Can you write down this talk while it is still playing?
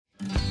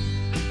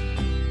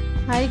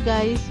Hi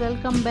guys,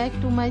 welcome back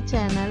to my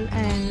channel,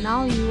 and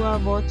now you are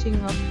watching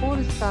a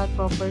 4-star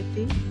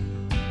property.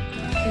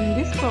 In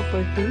this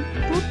property,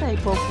 two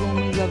type of room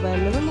is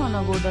available on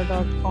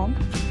agoda.com.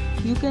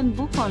 You can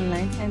book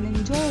online and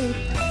enjoy it.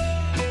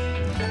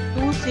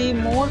 To see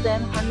more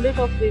than 100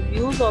 of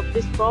reviews of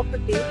this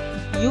property,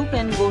 you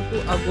can go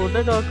to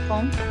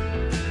agoda.com.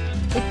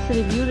 Its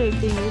review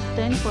rating is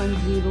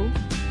 10.0.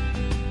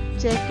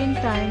 Check-in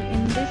time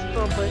in this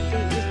property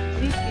is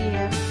 3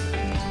 p.m.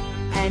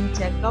 and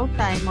check-out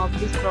time of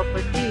this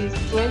property is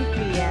 12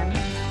 p.m.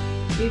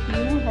 If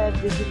you have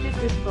visited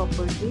this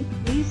property,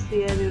 please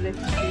share your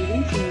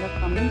experience in the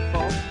comment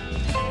box.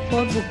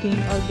 For booking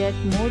or get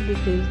more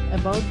details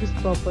about this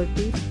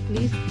property,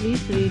 please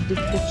read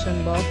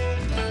description box.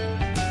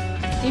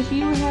 If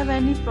you have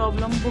any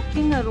problem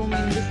booking a room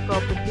in this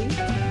property,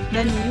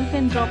 then you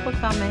can drop a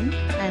comment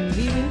and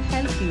we will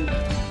help you.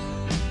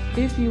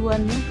 If you are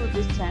new to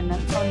this channel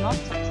or not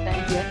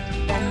subscribed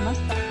yet, then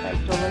must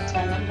subscribe to our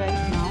channel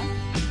right now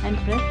and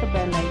press the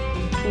bell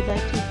icon so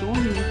that you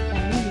don't miss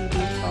any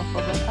videos of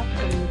our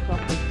upcoming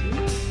property.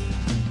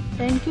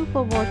 Thank you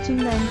for watching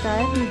the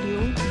entire video.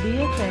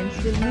 Dear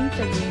friends, we'll meet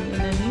again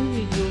in a new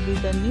video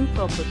with a new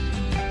property.